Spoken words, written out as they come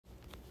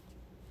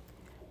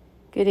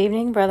Good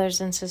evening, brothers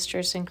and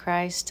sisters in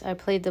Christ. I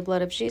plead the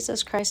blood of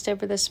Jesus Christ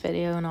over this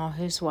video and all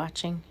who's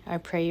watching. I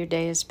pray your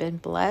day has been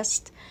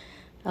blessed.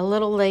 A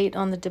little late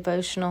on the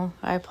devotional.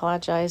 I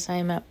apologize. I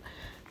am at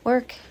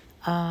work,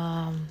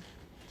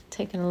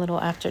 taking a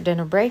little after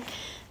dinner break.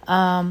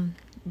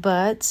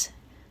 But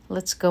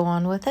let's go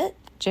on with it.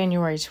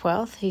 January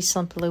 12th, He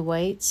simply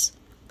waits.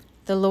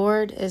 The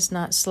Lord is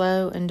not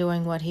slow in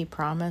doing what He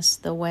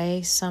promised, the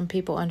way some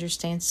people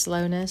understand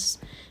slowness,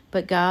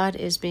 but God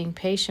is being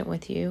patient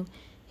with you.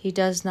 He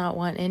does not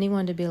want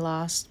anyone to be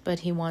lost, but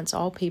He wants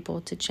all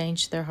people to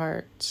change their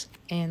hearts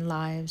and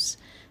lives.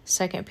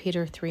 2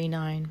 Peter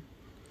 3:9.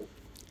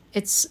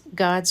 It's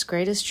God's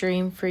greatest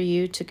dream for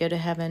you to go to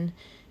heaven.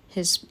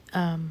 His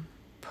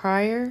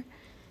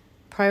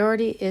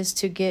priority is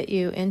to get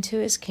you into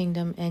His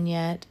kingdom, and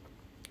yet,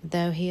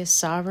 though He is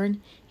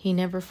sovereign, He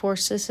never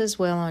forces His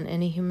will on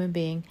any human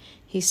being.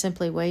 He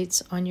simply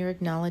waits on your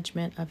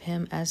acknowledgement of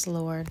Him as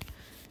Lord.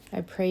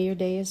 I pray your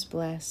day is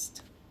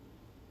blessed.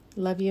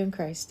 Love you in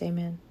Christ.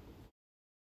 Amen.